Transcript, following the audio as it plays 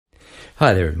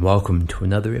Hi there and welcome to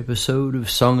another episode of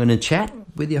Song and a Chat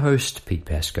with your host Pete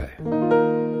Pascoe.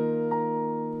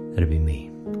 That'll be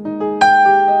me.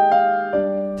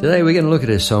 Today we're going to look at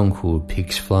a song called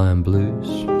Pigs Flying Blues.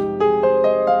 In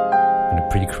a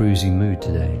pretty cruisy mood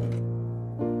today.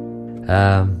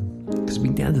 Because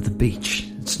we've been down to the beach.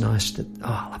 It's nice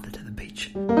I love it at the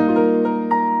beach.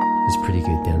 It's pretty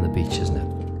good down the beach, isn't it?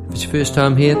 If it's your first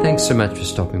time here, thanks so much for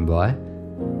stopping by.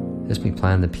 That's me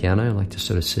playing the piano. I like to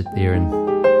sort of sit there and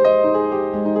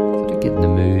sort of get in the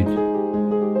mood,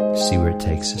 see where it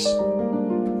takes us.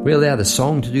 We allow the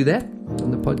song to do that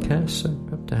on the podcast, so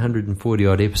up to 140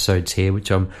 odd episodes here,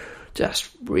 which I'm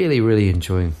just really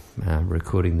enjoying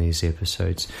recording these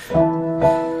episodes.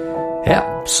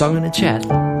 Yeah, Song and a Chat.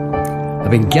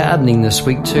 I've been gardening this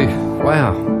week too.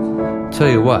 Wow. Tell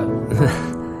you what,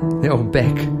 the old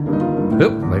back. Oh,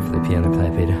 wait for the piano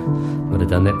player, Peter. Would have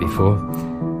done that before.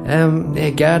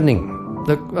 Gardening.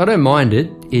 Look, I don't mind it.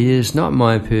 It is not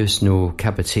my personal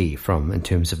cup of tea in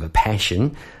terms of a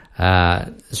passion.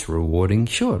 It's rewarding.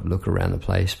 Sure, look around the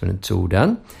place when it's all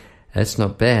done. That's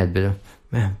not bad, but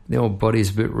man, the old body's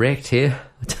a bit wrecked here.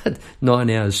 I did 9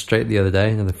 hours straight the other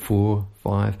day, another 4,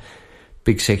 5.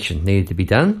 Big section needed to be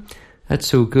done.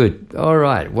 That's all good. All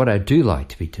right, what I do like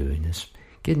to be doing is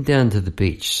getting down to the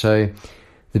beach. So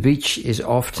the beach is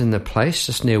often the place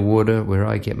just near water where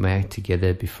I get my act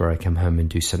together before I come home and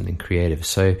do something creative.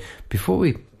 So before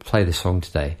we play the song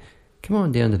today, come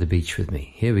on down to the beach with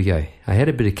me. Here we go. I had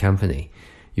a bit of company.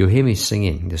 You'll hear me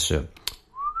singing this sort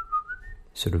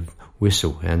of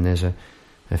whistle, and there's a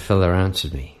fella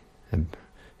answered me, a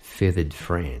feathered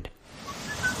friend.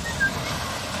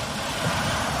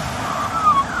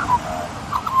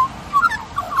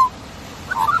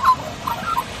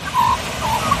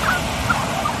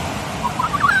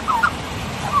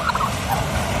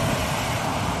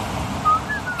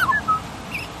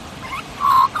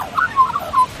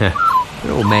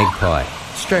 Little magpie,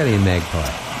 Australian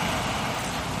magpie.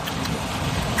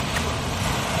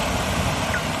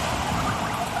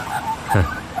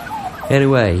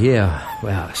 Anyway, yeah,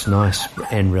 wow, it's nice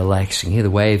and relaxing. Hear the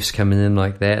waves coming in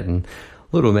like that, and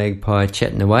little magpie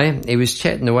chatting away. He was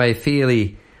chatting away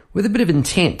with a bit of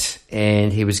intent,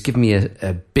 and he was giving me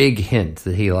a big hint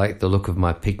that he liked the look of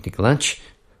my picnic lunch.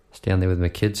 I was down there with my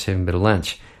kids having a bit of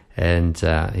lunch, and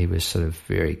he was sort of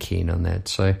very keen on that.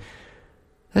 So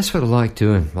that's what I like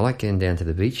doing. I like getting down to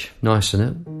the beach. Nice, isn't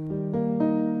it?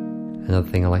 Another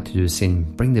thing I like to do is then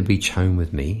bring the beach home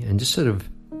with me and just sort of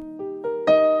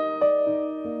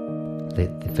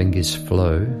let the fingers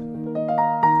flow.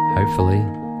 Hopefully.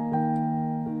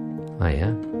 Oh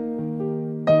yeah.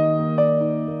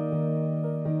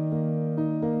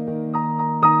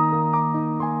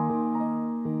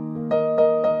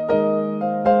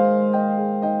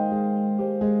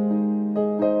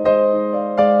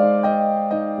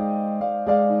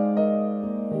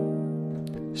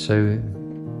 So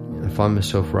I find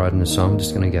myself writing a song. I'm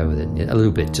just going to go with it a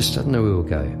little bit. Just I don't know where we'll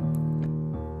go.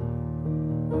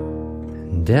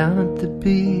 And down at the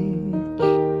beach,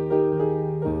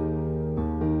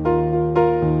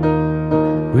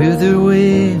 with the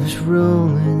waves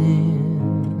rolling in.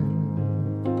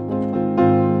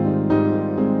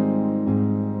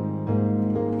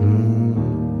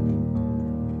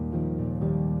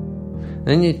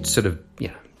 And you sort of,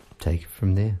 take it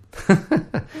from there.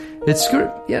 It's good.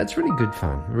 Yeah, it's really good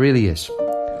fun. It really is.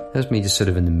 That's me just sort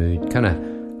of in the mood, kind of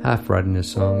half writing a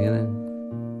song,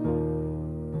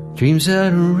 Dreams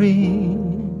out of reach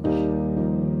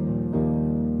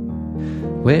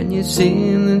when you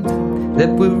see that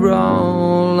we're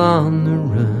all on the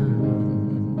run.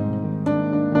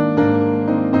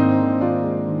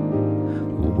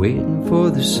 We're waiting for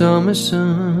the summer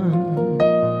sun,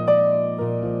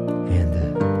 and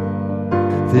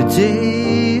the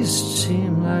days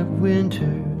seem like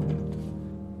winter.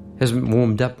 Hasn't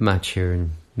warmed up much here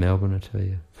in Melbourne, I tell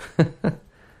you.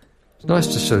 It's nice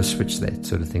to sort of switch that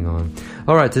sort of thing on.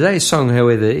 Alright, today's song,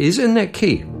 however, is in that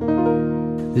key.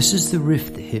 This is the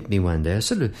riff that hit me one day. I was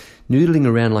sort of noodling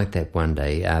around like that one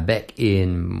day, back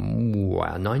in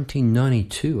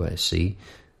 1992, I see.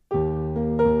 And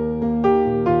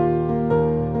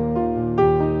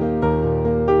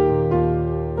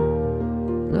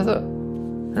I thought,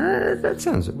 that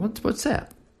sounds, what's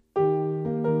that?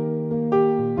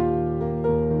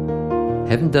 I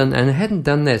hadn't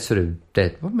done that sort of,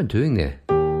 what am I doing there?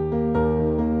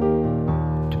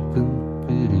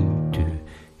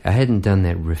 I hadn't done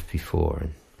that riff before,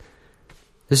 and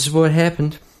this is what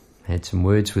happened. I had some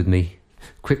words with me.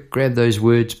 Quick, grab those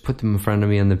words, put them in front of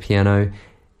me on the piano,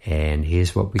 and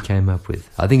here's what we came up with.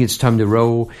 I think it's time to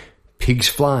roll Pigs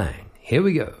Flying. Here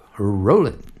we go,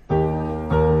 rolling.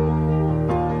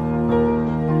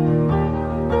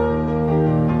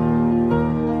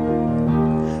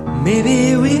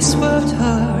 swapped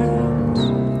hearts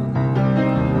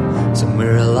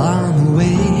somewhere along the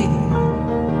way.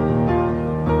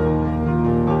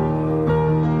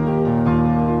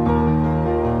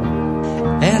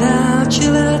 At our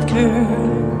chill-out curve,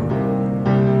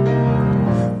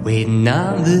 waiting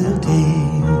on the day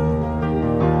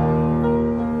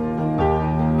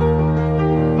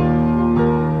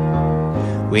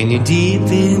when you're deep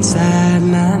inside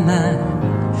my mind.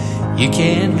 You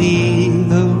can't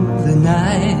leave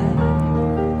overnight.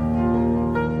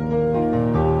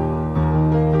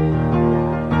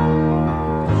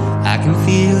 I can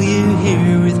feel you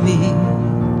here with me.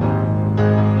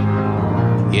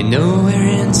 You're nowhere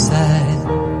inside.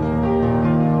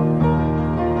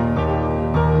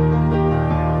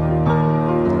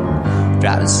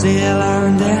 Try to sail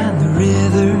on down the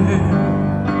river.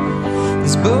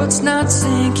 This boat's not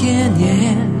sinking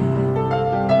yet.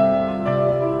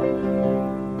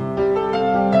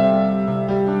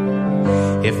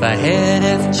 If I had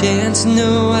half a chance,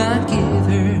 no, I'd give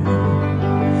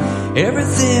her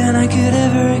everything I could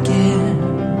ever get.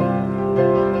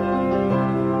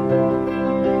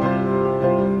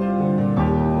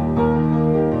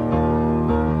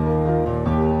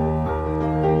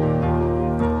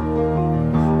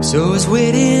 So I was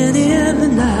waiting in the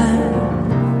night,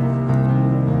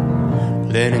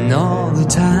 learning all the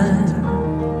time.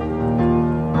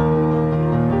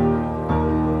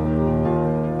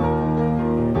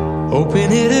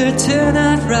 Hoping it'd turn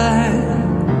out right,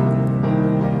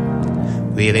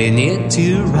 willing it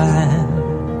to rhyme.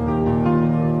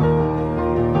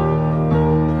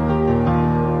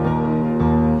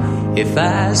 If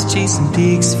I was chasing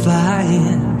pigs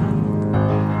flying,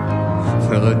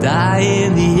 well, I'll die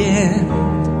in the end.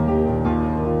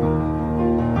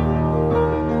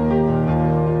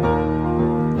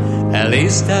 At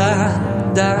least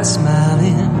I'll die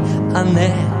smiling on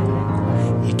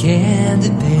that. You can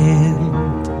depend.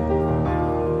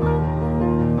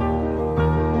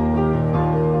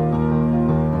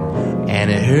 And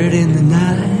it hurt in the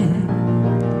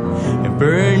night, it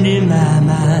burned in my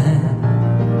mind.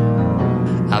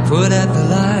 I put out the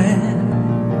light,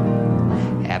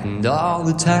 happened all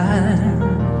the time.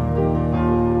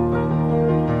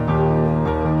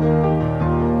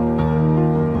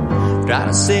 Try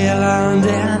to sail on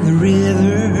down the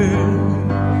river.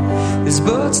 This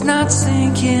boat's not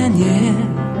sinking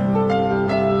yet.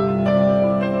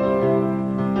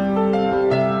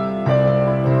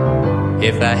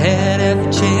 If I had a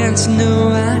chance, no,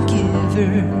 I'd give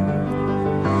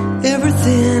her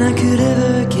everything I could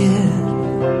ever get.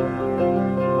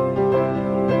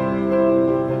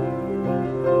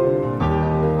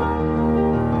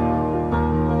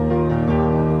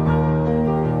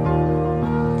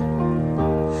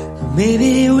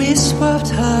 Maybe we swapped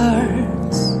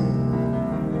hearts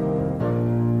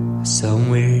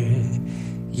somewhere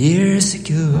years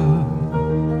ago.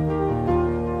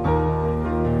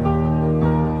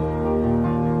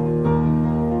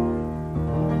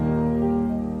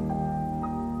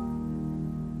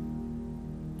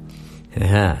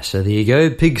 So there you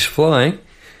go, Pigs Flying.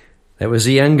 That was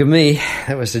the younger me.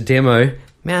 That was the demo.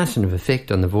 Mountain of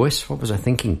effect on the voice. What was I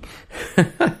thinking?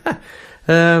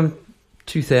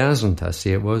 2000, I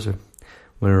see it was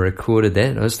when I recorded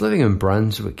that. I was living in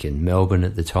Brunswick in Melbourne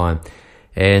at the time.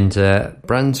 And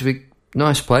Brunswick,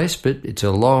 nice place, but it's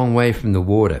a long way from the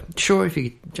water. Sure, if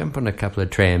you jump on a couple of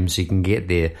trams, you can get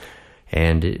there.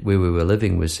 And where we were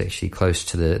living was actually close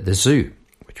to the zoo,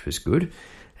 which was good.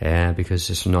 Because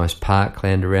there's some nice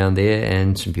parkland around there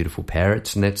and some beautiful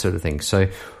parrots and that sort of thing. So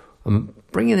I'm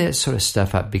bringing that sort of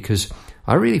stuff up because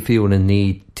I really feel the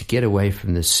need to get away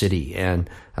from the city. And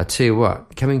I tell you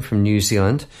what, coming from New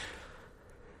Zealand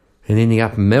and ending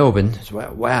up in Melbourne, it's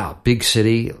wow, big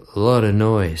city, a lot of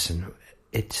noise. And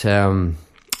it's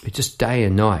just day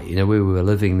and night. You know, where we were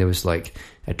living, there was like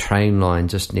a train line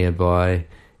just nearby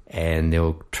and there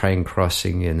were train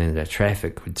crossing and then the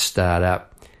traffic would start up.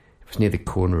 It was near the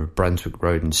corner of Brunswick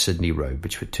Road and Sydney Road,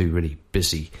 which were two really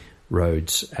busy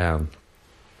roads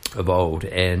of old.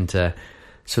 And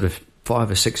sort of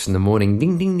 5 or 6 in the morning,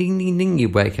 ding, ding, ding, ding, ding, you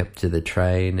wake up to the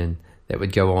train, and that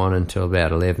would go on until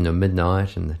about 11 or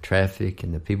midnight, and the traffic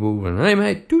and the people, and hey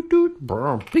mate, toot toot,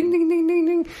 ding, ding, ding, ding,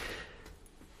 ding.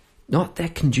 Not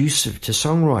that conducive to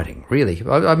songwriting, really.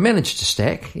 I've managed to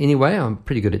stack anyway. I'm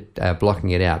pretty good at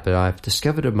blocking it out, but I've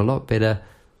discovered I'm a lot better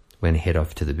when I head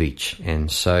off to the beach.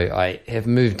 And so I have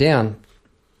moved down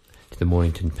to the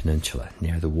Mornington Peninsula,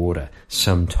 near the water,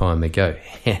 some time ago.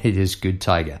 It is good,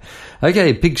 Tiger.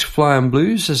 Okay, Pigs Flying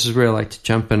Blues. This is where I like to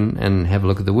jump in and have a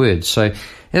look at the words. So,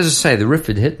 as I say, the riff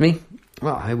had hit me.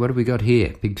 Well, hey, what have we got here?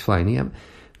 Pigs Flying. Yep.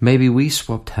 Maybe we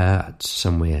swapped hearts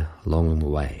somewhere along the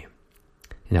way.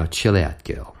 Now chill out,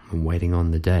 girl, I'm waiting on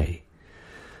the day.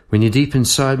 When you're deep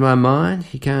inside my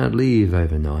mind, you can't leave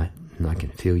overnight, and I can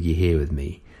feel you here with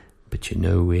me, but you're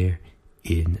nowhere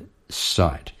in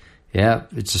sight. Yeah,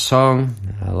 it's a song,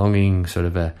 a longing, sort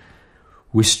of a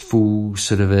wistful,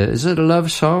 sort of a, is it a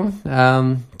love song?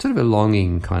 Sort of a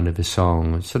longing kind of a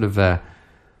song. It's sort of a,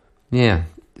 yeah,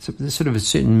 there's sort of a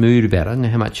certain mood about it. I don't know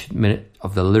how much minute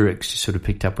of the lyrics you sort of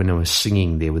picked up when I was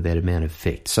singing there with that amount of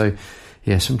effect. So,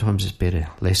 yeah, sometimes it's better,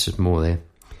 less is more there.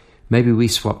 Maybe we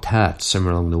swapped hearts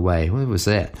somewhere along the way. What was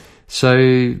that?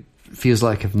 So, feels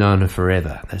like I've known her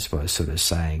forever. That's what I was sort of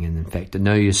saying. And in fact, I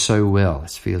know you so well.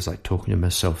 It feels like talking to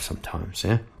myself sometimes,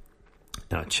 yeah?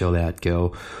 Now, chill out,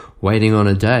 girl. Waiting on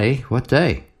a day. What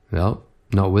day? Well,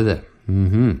 not with her.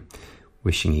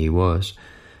 Wishing he was.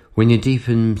 When you're deep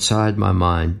inside my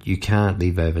mind, you can't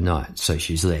leave overnight. So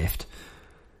she's left.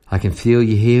 I can feel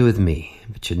you here with me,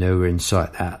 but you're nowhere in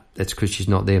sight. That's because she's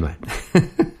not there, mate.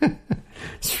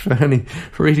 It's funny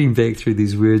reading back through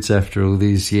these words after all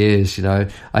these years. You know,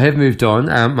 I have moved on.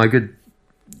 My good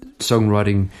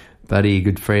songwriting buddy,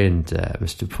 good friend,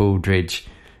 Mr. Paul Dredge.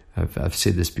 I've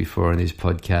said this before on these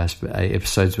podcasts, but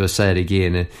episodes, but I'll say it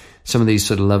again. Some of these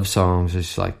sort of love songs,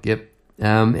 it's like, yep.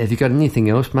 Have you got anything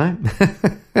else, mate?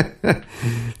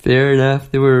 Fair enough.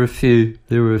 There were a few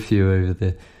over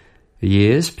the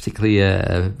years, particularly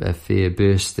a fair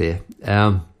burst there.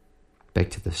 Back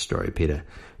to the story, Peter.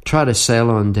 Try to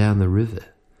sail on down the river.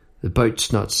 The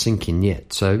boat's not sinking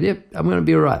yet. So, yep, I'm going to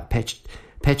be all right.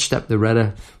 Patched up the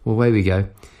rudder. Well, away we go.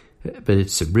 But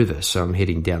it's a river, so I'm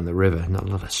heading down the river. Not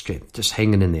a lot of strength. Just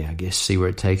hanging in there, I guess, see where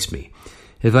it takes me.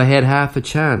 If I had half a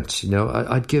chance,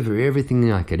 I'd give her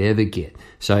everything I could ever get.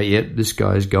 So, yep, this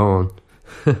guy's gone.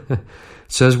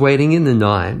 So I was waiting in the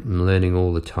night and learning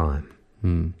all the time.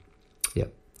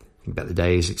 Yep. Think about the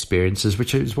day's experiences,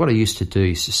 which is what I used to do. I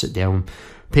used to sit down,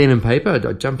 pen and paper.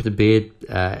 I'd jump into bed,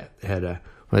 had one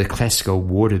of the classical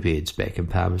water beds back in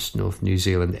Palmerston North, New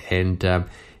Zealand, and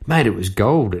mate, it was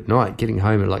gold at night, getting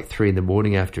home at like 3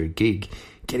 a.m. after a gig,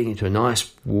 getting into a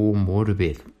nice warm water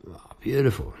bed. Oh,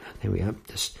 beautiful. There we go.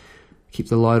 Just keep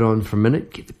the light on for a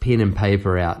minute, get the pen and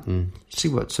paper out and see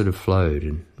what sort of flowed.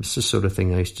 And it's the sort of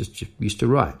thing I used to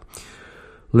write.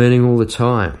 Learning all the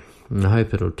time, and I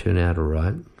hope it'll turn out all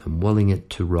right. I'm willing it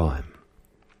to rhyme.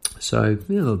 So,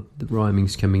 the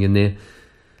rhyming's coming in there.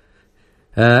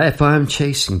 If I'm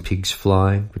chasing pigs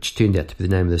flying, which turned out to be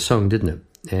the name of the song, didn't it?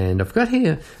 And I've got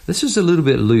here, this is a little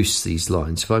bit loose, these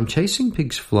lines. If I'm chasing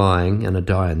pigs flying and I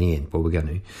die in the end, well, we're going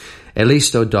to, at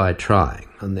least I'll die trying.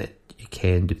 On that you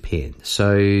can depend.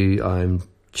 So I'm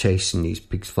chasing these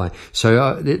pigs flying.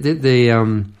 So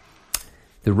the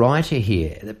writer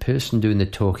here, the person doing the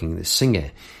talking, the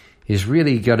singer, he's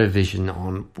really got a vision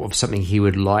of something he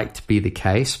would like to be the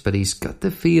case, but he's got the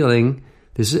feeling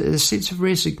there's a sense of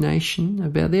resignation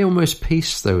about there, almost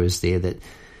peace though is there, that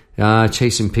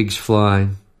chasing pigs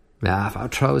flying. I'll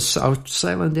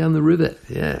sailing down the river.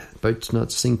 Yeah, boat's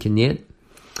not sinking yet.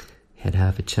 Had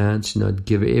half a chance, and I'd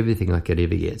give it everything I could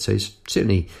ever get. So he's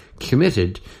certainly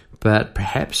committed, but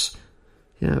perhaps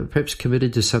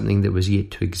committed to something that was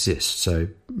yet to exist. So,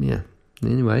 yeah,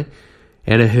 anyway.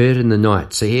 And it hurt in the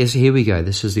night. So here we go.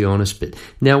 This is the honest bit.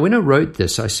 Now, when I wrote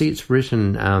this, I see it's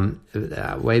written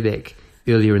way back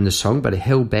earlier in the song, but I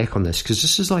held back on this because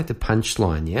this is like the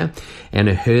punchline, yeah? And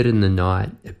it hurt in the night.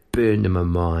 It burned in my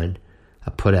mind. I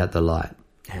put out the light.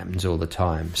 It happens all the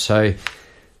time. So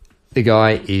the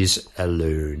guy is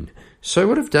alone. So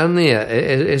what I've done there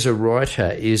as a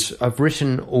writer is I've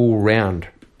written all round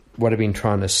what I've been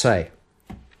trying to say.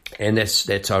 And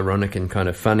that's ironic and kind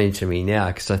of funny to me now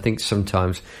because I think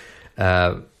sometimes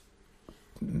the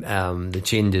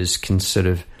genders can sort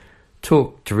of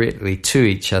talk directly to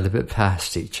each other but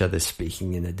past each other,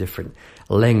 speaking in a different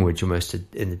language, almost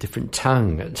in a different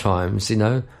tongue at times,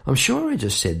 I'm sure I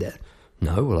just said that.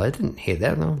 No, well, I didn't hear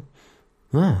that.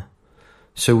 No.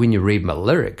 So when you read my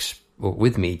lyrics, or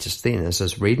with me just then as I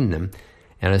was reading them,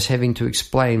 and I was having to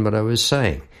explain what I was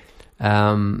saying,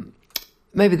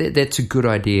 maybe that's a good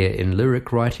idea in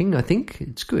lyric writing. I think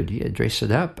it's good. Yeah, dress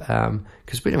it up.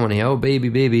 Because we don't want to hear, oh, baby,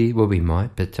 baby. Well, we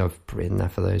might, but I've read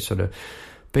enough of those sort of,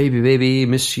 baby, baby,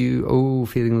 miss you, oh,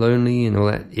 feeling lonely and all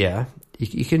that. Yeah,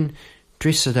 you can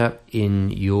dress it up in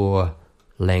your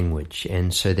language.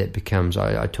 And so that becomes,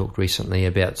 I talked recently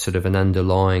about sort of an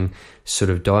underlying sort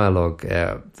of dialogue.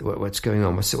 What's going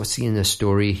on? What's the inner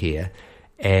story here?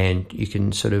 And you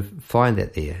can sort of find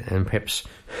that there. And perhaps...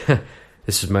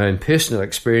 This is my own personal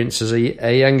experience as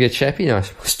a younger chappie. I'm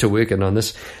still working on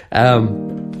this.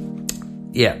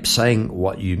 Saying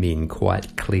what you mean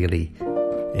quite clearly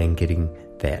and getting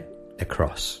that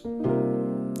across.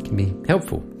 It can be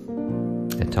helpful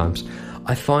at times.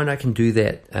 I find I can do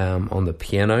that on the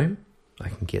piano. I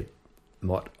can get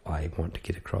what I want to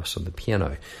get across on the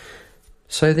piano.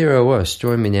 So there I was.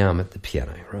 Join me now. I'm at the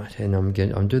piano, right? And I'm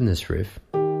doing this riff.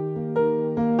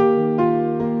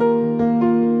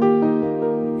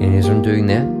 And as I'm doing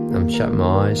that, I'm shutting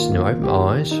my eyes, open my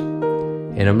eyes,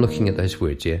 and I'm looking at those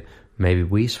words, yeah? Maybe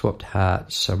we swapped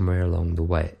hearts somewhere along the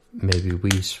way. Maybe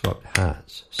we swapped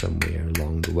hearts somewhere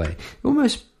along the way.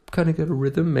 Almost kind of got a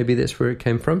rhythm. Maybe that's where it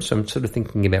came from. So I'm sort of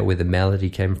thinking about where the melody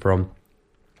came from.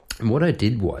 And what I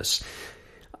did was,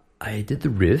 I did the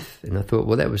riff, and I thought,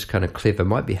 well, that was kind of clever.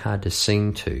 Might be hard to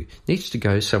sing to. Needs to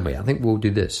go somewhere. I think we'll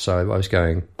do this. So I was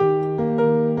going...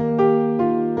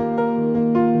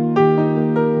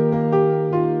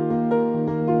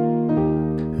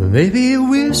 Maybe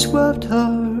we swapped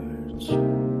hearts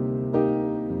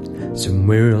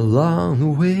somewhere along the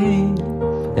way.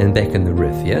 And back in the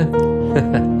riff, yeah?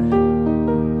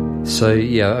 So,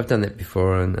 yeah, I've done that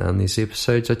before on these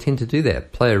episodes. I tend to do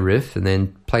that. Play a riff and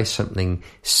then play something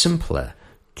simpler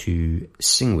to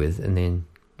sing with and then,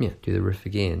 yeah, do the riff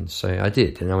again. So I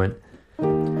did, and I went,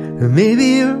 maybe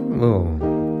you're,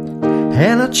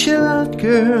 Hannah, chill out,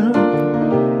 girl,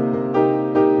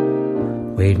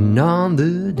 waiting on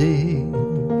the day.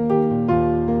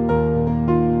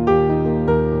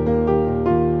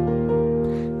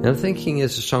 Now, I'm thinking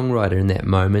as a songwriter in that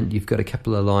moment, you've got a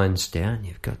couple of lines down,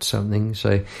 you've got something.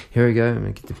 So here we go. I'm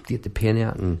going to get the pen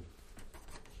out and,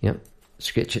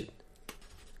 sketch it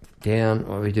down.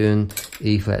 What are we doing?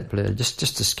 E flat,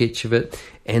 just a sketch of it.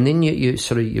 And then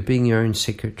you're being your own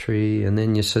secretary, and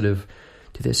then you sort of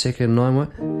do that second line.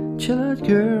 What? Chill out,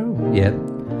 girl. Yeah.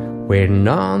 Waiting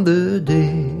on the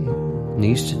day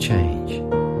needs to change.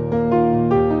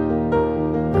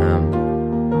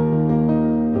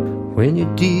 When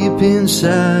you're deep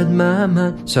inside my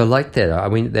mind. So I like that. I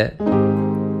went that.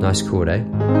 Nice chord, eh?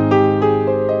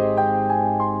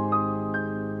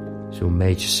 So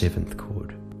major 7th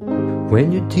chord.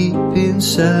 When you're deep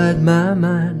inside my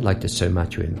mind. Liked it so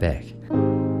much I went back.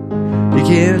 You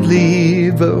can't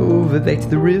leave over back to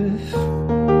the riff.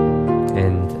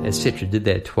 And etc. Did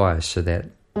that twice so that.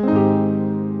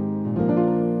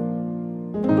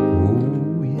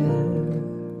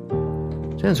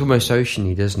 Sounds almost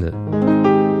oceany, doesn't it?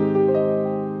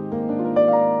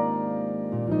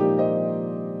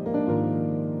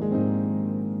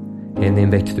 And then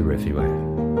back to the riff anyway.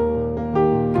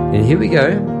 And here we go.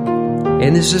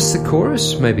 And this is the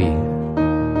chorus, maybe.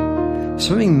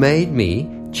 Something made me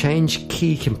change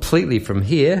key completely from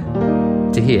here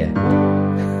to here.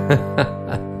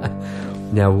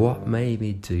 Now, what made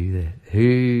me do that?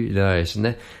 Who knows?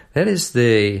 And that is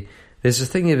the... There's a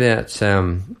thing about,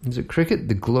 is it cricket?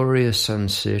 The glorious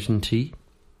uncertainty?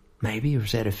 Maybe, or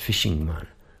is that a fishing one?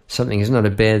 Something is not a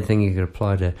bad thing you could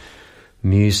apply to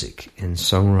music and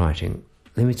songwriting.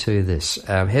 Let me tell you this.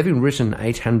 Having written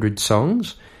 800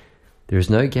 songs, there is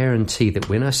no guarantee that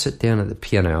when I sit down at the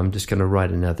piano, I'm just going to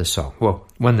write another song. Well,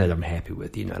 one that I'm happy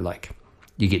with, like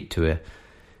you get to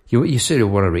you sort of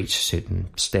want to reach a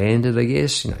certain standard, I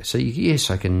guess. So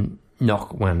yes, I can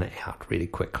knock one out really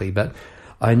quickly, but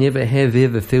I never have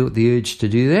ever felt the urge to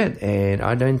do that, and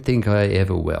I don't think I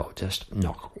ever will, just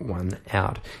knock one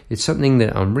out. It's something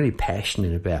that I'm really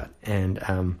passionate about, and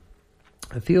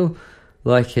I feel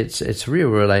like it's a real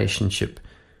relationship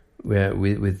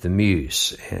with the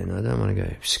muse, and I don't want to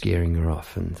go scaring her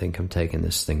off and think I'm taking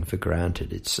this thing for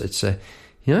granted. It's a,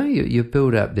 you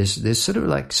build up, there's sort of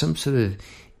like some sort of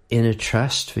inner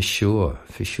trust for sure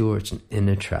it's an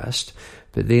inner trust,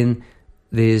 but then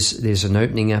there's an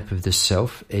opening up of the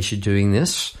self as you're doing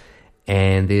this,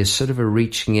 and there's sort of a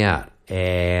reaching out,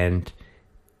 and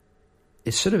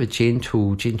it's sort of a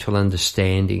gentle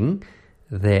understanding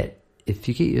that if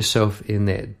you get yourself in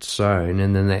that zone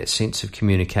and then that sense of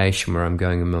communication where I'm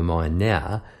going in my mind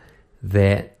now,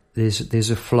 that there's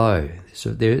a flow. That's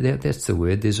the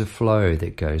word. There's a flow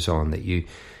that goes on that you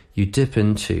dip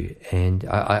into, and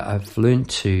I've learned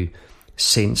to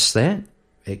sense that.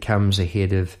 It comes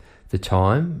ahead of the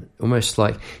time, almost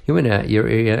like you're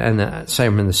in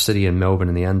same in the city in Melbourne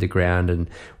in the underground and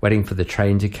waiting for the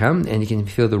train to come, and you can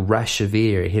feel the rush of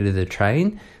air ahead of the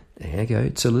train. There you go.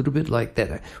 It's a little bit like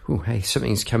that. Oh, hey,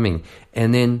 something's coming.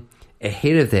 And then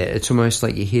ahead of that, it's almost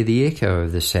like you hear the echo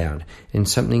of the sound, and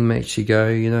something makes you go,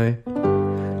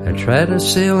 I try to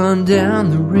sail on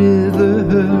down the river.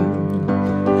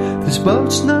 This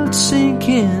boat's not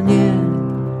sinking yet.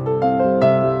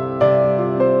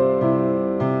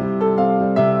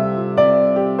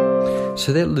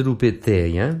 So that little bit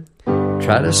there,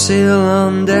 Try to sail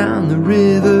on down the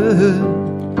river.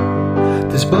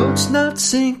 The This boat's not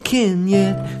sinking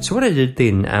yet. So what I did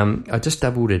then, I just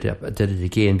doubled it up. I did it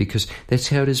again because that's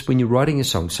how it is when you're writing a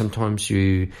song. Sometimes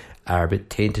you are a bit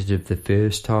tentative the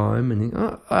first time and think,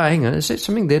 oh, hang on, is that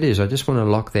something that is? I just want to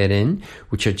lock that in,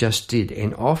 which I just did.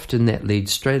 And often that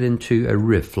leads straight into a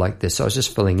riff like this. I was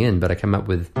just filling in, but I come up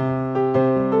with...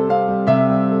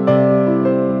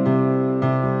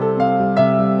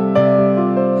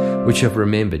 which I've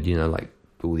remembered, you know, like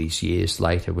all these years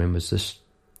later. When was this?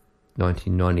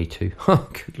 1992. Oh,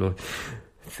 good Lord.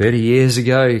 30 years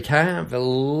ago. Can't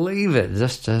believe it. It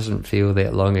just doesn't feel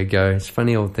that long ago. It's a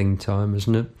funny old thing, time,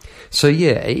 isn't it? So,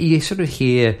 yeah, you sort of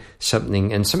hear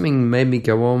something, and something made me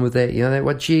go on with that. You know, that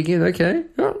what G again? Okay.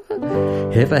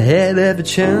 If I had every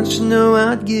chance to know,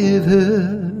 I'd give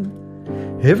her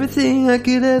everything I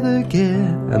could ever get.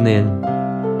 And then,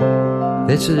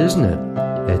 that's it, isn't it?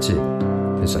 That's it.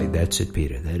 It's like, that's it,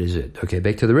 Peter. That is it. Okay,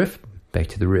 back to the riff. Back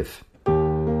to the riff.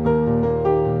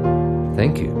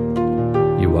 Thank you.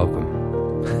 You're welcome.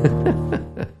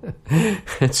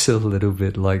 It's a little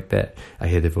bit like that. I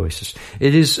hear the voices.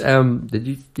 It is,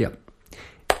 yeah,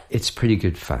 it's pretty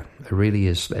good fun. It really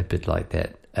is a bit like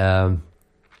that. A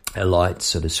light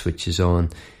sort of switches on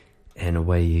and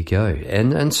away you go.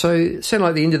 And so, sound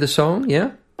like the end of the song,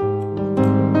 yeah?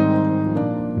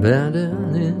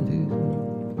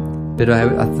 But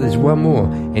there's one more,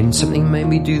 and something made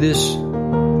me do this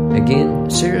again.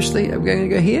 Seriously, I'm going to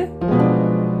go here?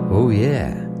 Oh,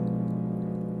 yeah.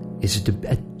 It's a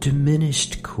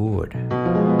diminished chord.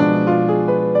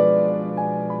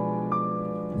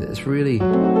 There's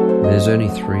only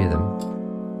 3 of them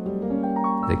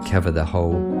that cover the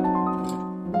whole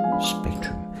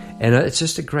spectrum. And it's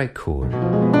just a great chord.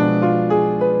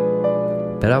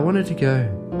 But I wanted to go,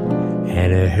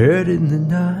 and I heard in the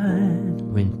night,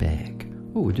 went back.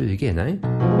 Oh, we'll do it again, eh?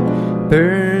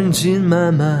 Burns in my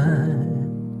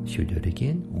mind. Should we do it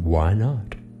again? Why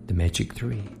not? The magic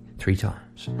 3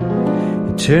 times.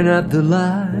 You turn out the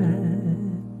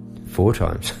light 4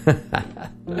 times.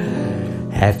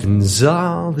 Happens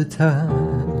all the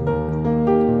time.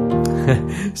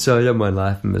 So I don't mind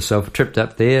laughing myself. Tripped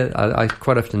up there. I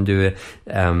quite often do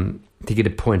to get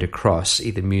a point across,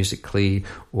 either musically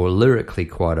or lyrically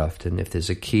quite often. If there's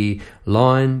a key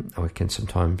line, I can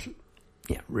sometimes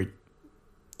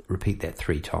repeat that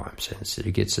 3 times and so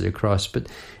it gets it across. But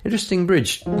interesting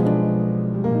bridge.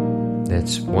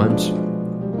 That's once,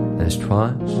 that's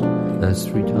twice, that's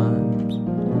 3 times,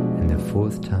 and the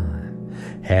 4th time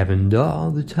happened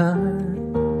all the time.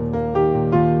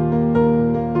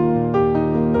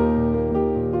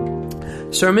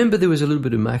 So I remember there was a little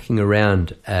bit of mucking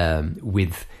around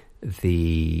with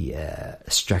the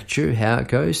structure, how it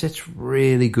goes. That's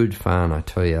really good fun, I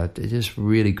tell you. It is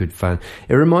really good fun.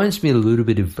 It reminds me a little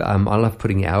bit of, I love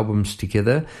putting albums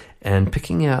together and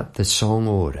picking out the song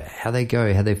order, how they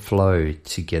go, how they flow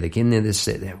together. Again, there's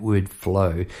that word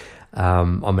flow.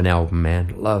 I'm an album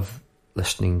man. Love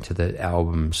listening to the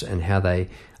albums and how they...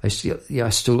 I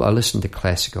listen to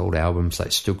classic old albums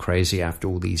like Still Crazy After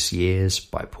All These Years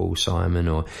by Paul Simon,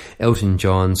 or Elton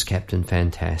John's Captain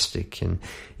Fantastic. And,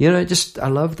 I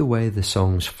love the way the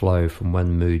songs flow from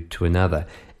one mood to another.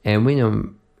 And when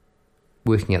I'm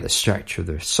working out the structure of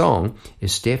the song,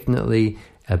 it's definitely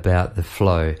about the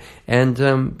flow.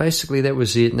 And basically that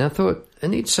was it. And I thought, I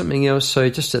need something else. So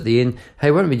just at the end, hey,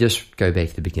 why don't we just go back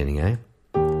to the beginning, eh?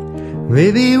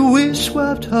 Maybe we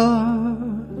swapped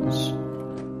hearts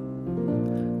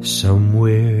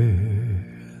somewhere.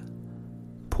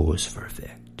 Pause for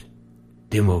effect.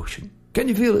 The emotion. Can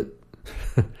you feel it?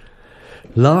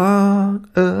 Long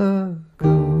ago.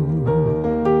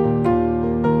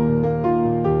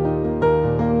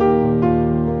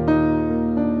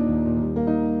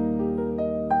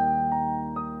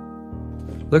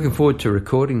 Looking forward to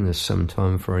recording this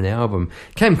sometime for an album.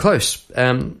 Came close.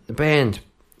 The band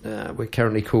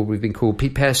we've been called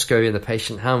Pete Pascoe and the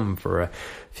Patient Hum for a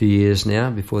few years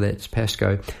now. Before that, it's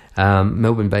Pascoe.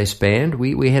 Melbourne-based band.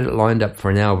 We had it lined up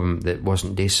for an album that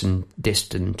wasn't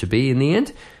destined to be in the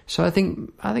end. So I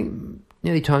think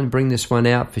nearly time to bring this one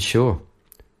out for sure.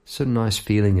 Sort of nice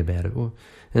feeling about it.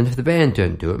 And if the band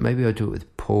don't do it, maybe I'll do it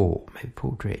with Paul. Maybe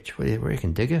Paul Dredge. What do you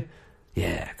reckon, Digger?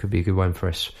 Yeah, could be a good one for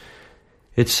us.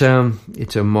 It's a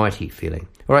mighty feeling.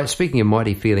 All right, speaking of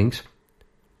mighty feelings,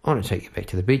 I want to take you back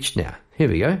to the beach now. Here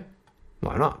we go.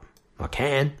 Why not? I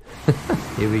can.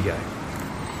 Here we go.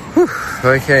 Whew.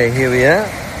 Okay, here we are.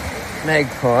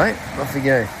 Magpie, off we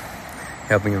go.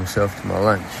 Helping himself to my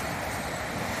lunch.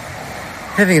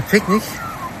 Having a picnic.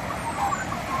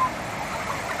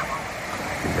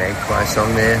 The Magpie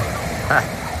song there.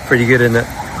 Pretty good, isn't it?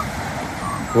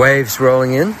 Waves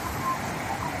rolling in.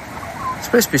 It's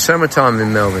supposed to be summertime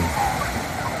in Melbourne,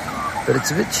 but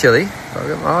it's a bit chilly.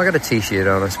 I got a t-shirt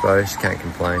on, I suppose. Can't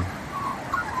complain.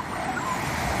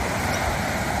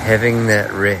 Having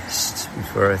that rest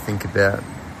before I think about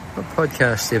what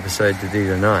podcast episode to do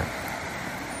tonight.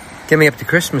 Coming up to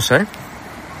Christmas, eh?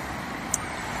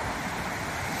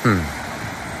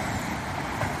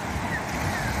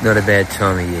 Not a bad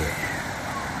time of year.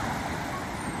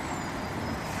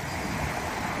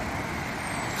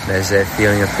 There's that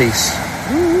feeling of peace.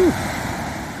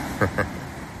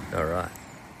 All right.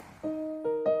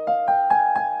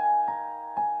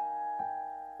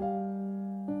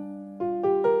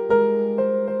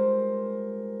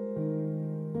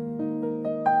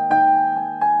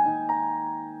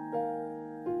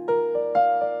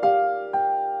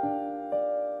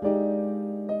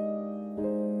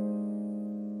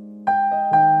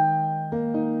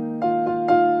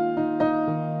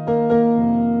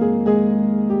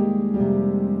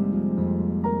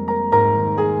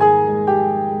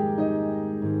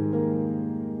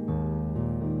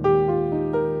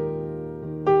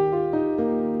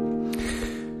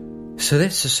 So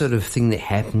that's the sort of thing that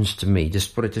happens to me.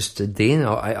 Just what I just did then.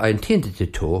 I intended to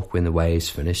talk when the wave's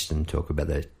finished and talk about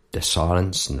the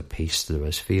silence and the peace that I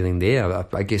was feeling there,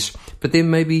 I guess. But then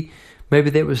maybe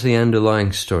that was the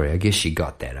underlying story. I guess you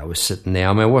got that. I was sitting there.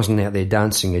 I mean, I wasn't out there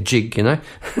dancing a jig, you know.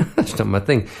 That's not my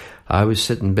thing. I was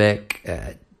sitting back,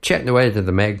 chatting away to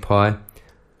the Magpie.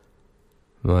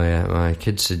 My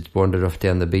kids had wandered off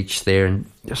down the beach there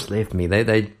and just left me.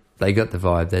 They got the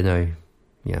vibe. They know,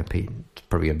 you know, Pete's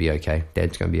probably going to be okay.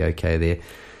 Dad's going to be okay there.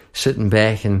 Sitting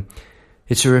back, and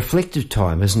it's a reflective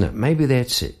time, isn't it? Maybe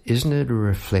that's it. Isn't it a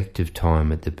reflective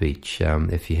time at the beach?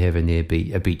 If you have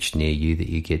a beach near you that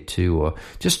you get to, or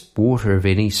just water of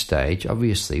any stage.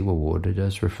 Obviously, well, water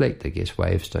does reflect. I guess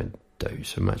waves don't do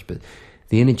so much, but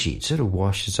the energy, it sort of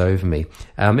washes over me.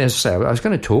 As I say, I was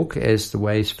going to talk as the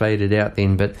waves faded out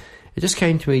then, but it just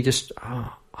came to me just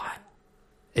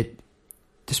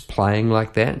playing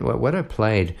like that. What I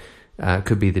played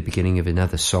could be the beginning of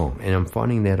another song, and I'm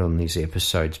finding that on these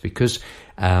episodes because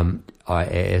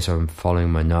as I'm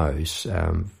following my nose,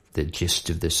 the gist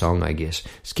of the song, I guess,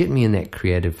 it's getting me in that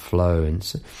creative flow. And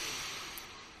so,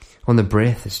 on the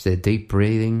breath, it's the deep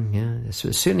breathing. Yeah,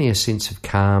 there's certainly a sense of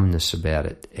calmness about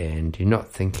it, and you're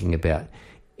not thinking about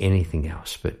anything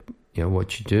else but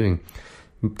what you're doing.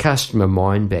 Cast my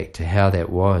mind back to how that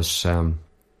was. I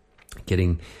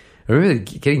remember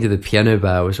getting to the piano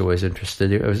bar was always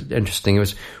interesting. It was interesting. It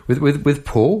was with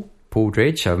Paul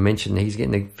Dredge. I mentioned he's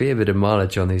getting a fair bit of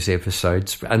mileage on these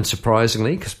episodes,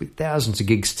 unsurprisingly, because we're thousands of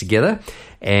gigs together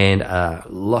and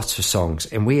lots of songs.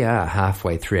 And we are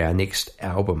halfway through our next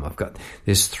album.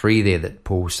 There's 3 there that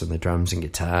Paul's done the drums and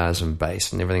guitars and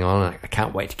bass and everything on. I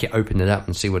can't wait to open it up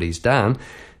and see what he's done.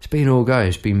 It's been all go.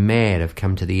 It's been mad. I've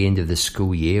come to the end of the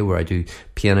school year where I do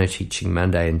piano teaching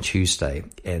Monday and Tuesday,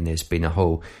 and there's been a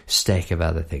whole stack of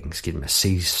other things. Getting my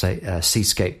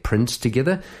seascape prints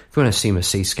together. If you want to see my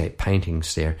seascape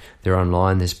paintings, they're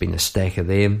online. There's been a stack of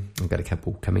them. I've got a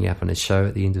couple coming up on a show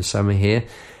at the end of summer here.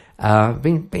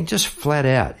 Been just flat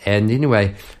out. And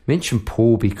anyway, mentioned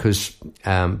Paul because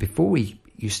before we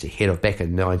used to head off back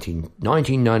in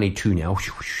 1992 now,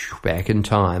 back in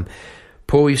time,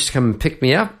 Paul used to come and pick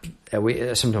me up.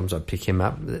 Sometimes I'd pick him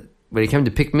up. When he came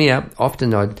to pick me up,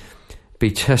 often I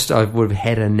would have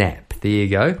had a nap. There you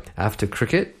go, after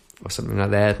cricket or something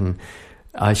like that, and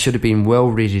I should have been well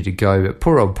ready to go. But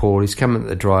poor old Paul, he's coming at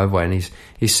the driveway and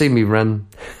he's seen me run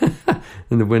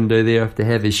in the window there to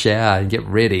have his shower and get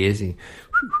ready. Is he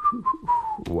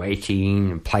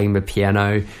waiting and playing the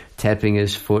piano, tapping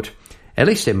his foot? At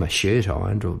least had my shirt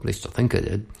ironed, or at least I think I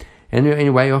did. And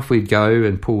anyway, off we'd go,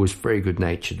 and Paul was very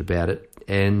good-natured about it.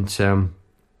 And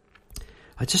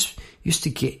I just used to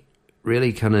get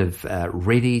really kind of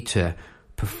ready to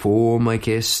perform, I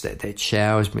guess. That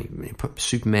showers me, put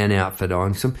Superman outfit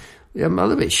on. So I'm a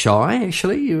little bit shy,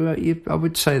 actually. I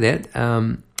would say that.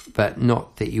 But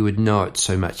not that you would know it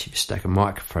so much if you stuck a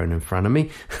microphone in front of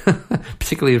me,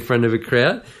 particularly in front of a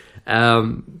crowd.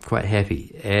 Quite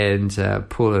happy. And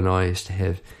Paul and I used to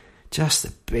have just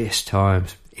the best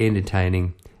times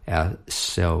entertaining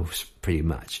ourselves, pretty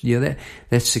much.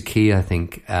 That's the key, I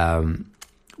think,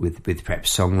 with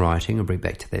perhaps songwriting. I'll bring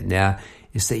back to that now,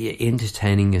 is that you're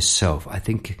entertaining yourself. I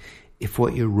think if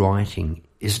what you're writing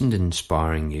isn't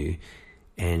inspiring you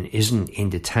and isn't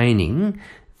entertaining,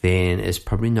 then it's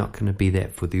probably not going to be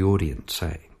that for the audience.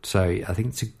 So I think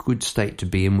it's a good state to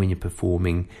be in when you're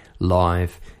performing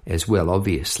live as well,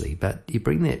 obviously. But you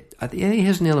bring that, I think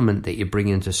here's an element that you bring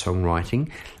into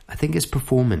songwriting. I think it's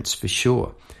performance for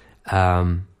sure.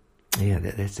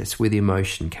 That's where the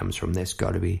emotion comes from. That's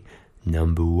got to be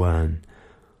number one.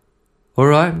 All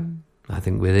right, I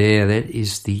think we're there. That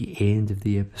is the end of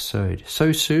the episode.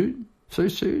 So soon.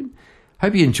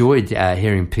 Hope you enjoyed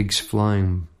hearing pigs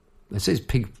flying. It says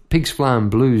pigs flying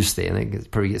blues there. I think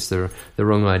it probably gets the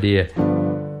wrong idea.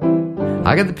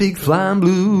 I got the pig flying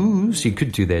blues. You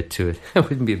could do that to it. It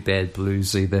wouldn't be a bad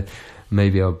blues either.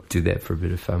 Maybe I'll do that for a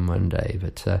bit of fun one day.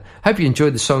 But hope you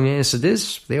enjoyed the song as it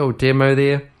is. The old demo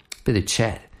there. Bit of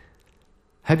chat.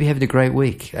 Hope you're having a great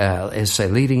week. As I say,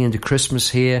 leading into Christmas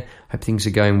here. Hope things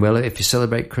are going well. If you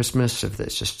celebrate Christmas, if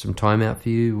that's just some time out for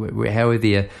you, however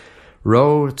you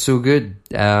roll, it's all good.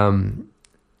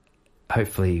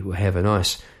 Hopefully we'll have a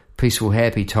nice, peaceful,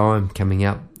 happy time coming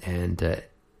up. And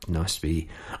nice to be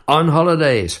on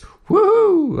holidays.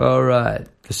 Woohoo! All right.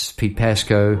 This is Pete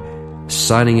Pasco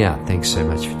signing out. Thanks so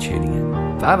much for tuning in.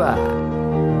 Bye-bye.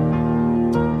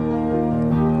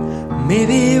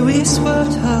 Maybe we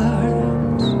swerved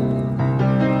hard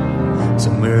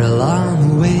somewhere along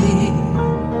the way,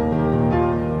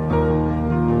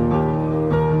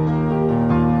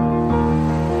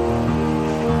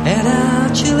 and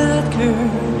our chill-out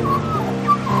curve